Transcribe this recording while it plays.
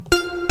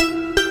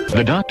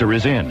The doctor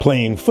is in.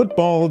 Playing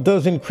football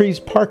does increase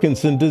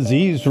Parkinson's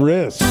disease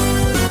risk.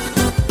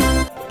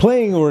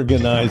 Playing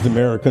organized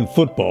American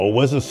football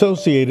was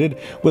associated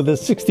with a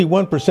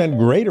 61%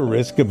 greater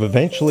risk of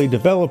eventually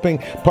developing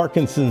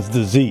Parkinson's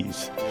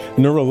disease.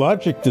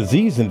 Neurologic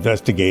disease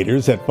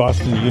investigators at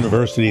Boston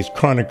University's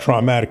Chronic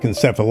Traumatic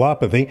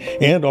Encephalopathy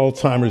and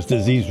Alzheimer's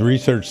Disease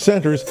Research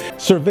Centers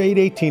surveyed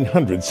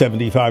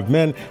 1,875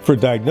 men for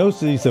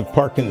diagnoses of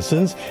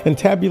Parkinson's and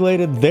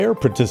tabulated their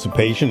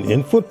participation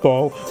in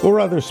football or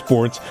other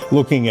sports,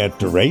 looking at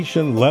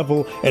duration,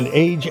 level, and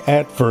age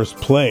at first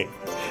play.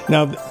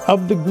 Now,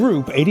 of the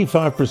group,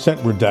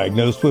 85% were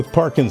diagnosed with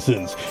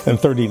Parkinson's, and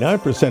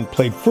 39%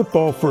 played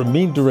football for a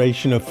mean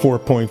duration of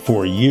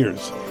 4.4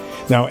 years.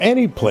 Now,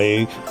 any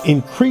play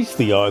increased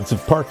the odds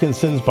of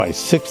Parkinson's by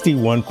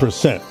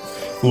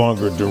 61%.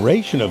 Longer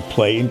duration of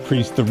play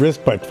increased the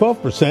risk by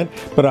 12%,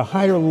 but a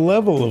higher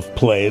level of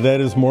play,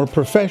 that is more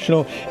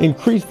professional,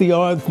 increased the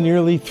odds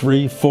nearly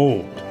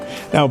threefold.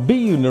 Now,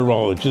 BU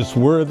neurologists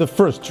were the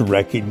first to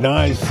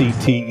recognize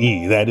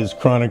CTE, that is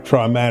chronic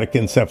traumatic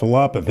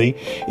encephalopathy,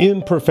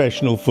 in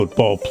professional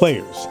football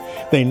players.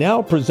 They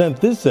now present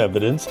this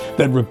evidence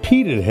that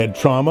repeated head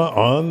trauma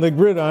on the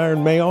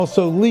gridiron may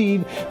also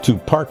lead to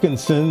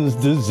Parkinson's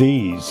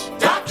disease.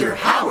 Dr.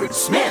 Howard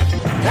Smith,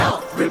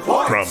 Health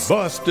Reports. From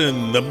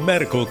Boston, the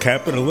medical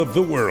capital of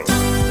the world.